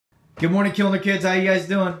Good morning, Kilner kids. How you guys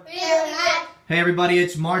doing? Hey everybody,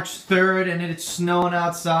 it's March 3rd and it's snowing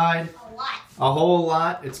outside. A whole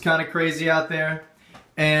lot. It's kind of crazy out there.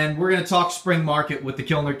 And we're going to talk spring market with the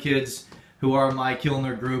Kilner kids who are my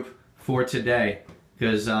Kilner group for today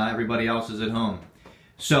because everybody else is at home.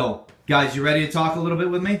 So, guys, you ready to talk a little bit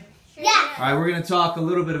with me? Yeah. Alright, we're going to talk a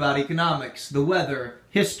little bit about economics, the weather,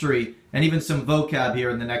 history, and even some vocab here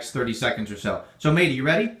in the next 30 seconds or so. So, Matey, you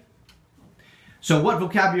ready? So what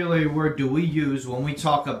vocabulary word do we use when we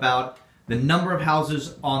talk about the number of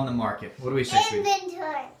houses on the market? What do we say?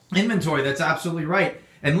 Inventory. Inventory, that's absolutely right.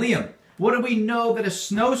 And Liam, what do we know that a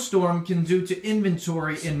snowstorm can do to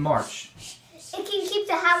inventory in March? It can keep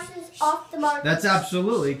the houses off the market. That's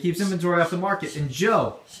absolutely, it keeps inventory off the market. And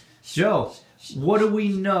Joe, what do we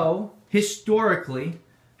know historically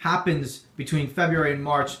happens between February and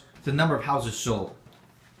March to the number of houses sold?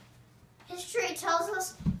 History tells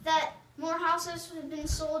us that more houses have been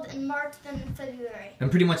sold in March than in February.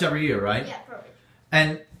 And pretty much every year, right? Yeah,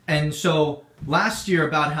 probably. And so last year,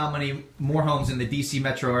 about how many more homes in the DC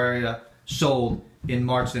metro area sold in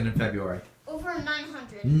March than in February? Over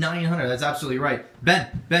 900. 900, that's absolutely right.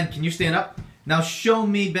 Ben, can you stand up? Now show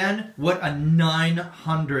me, Ben, what a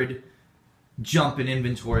 900 jump in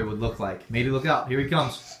inventory would look like. Maybe look out, here he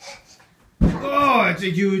comes. Oh, it's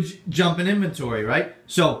a huge jump in inventory, right?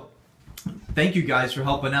 So, thank you guys for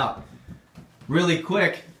helping out. Really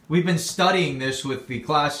quick, we've been studying this with the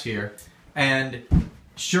class here, and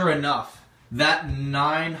sure enough, that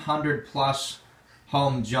 900 plus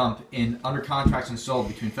home jump in under contracts and sold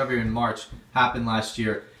between February and March happened last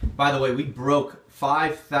year. By the way, we broke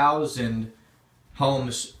 5,000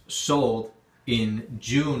 homes sold in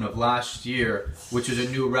June of last year, which is a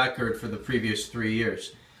new record for the previous 3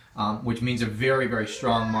 years, which means a very, very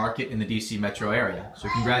strong market in the DC metro area. So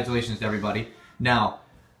congratulations to everybody. Now,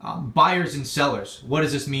 buyers and sellers, what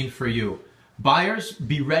does this mean for you? Buyers,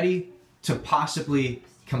 be ready to possibly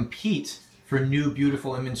compete for new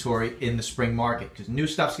beautiful inventory in the spring market because new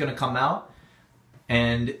stuff's going to come out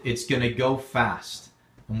and it's going to go fast.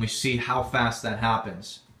 And we see how fast that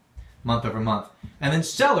happens month over month. And then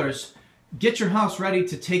sellers, get your house ready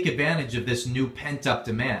to take advantage of this new pent-up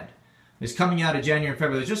demand. It's coming out of January and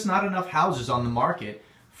February. There's just not enough houses on the market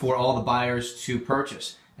for all the buyers to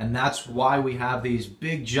purchase. And that's why we have these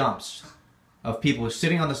big jumps of people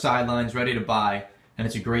sitting on the sidelines ready to buy, and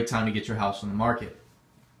it's a great time to get your house on the market.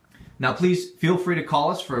 Now please feel free to call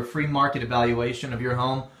us for a free market evaluation of your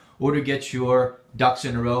home or to get your ducks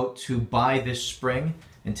in a row to buy this spring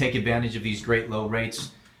and take advantage of these great low rates.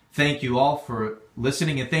 Thank you all for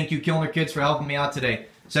listening, and thank you Kilner kids for helping me out today.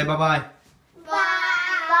 Say bye-bye. Bye.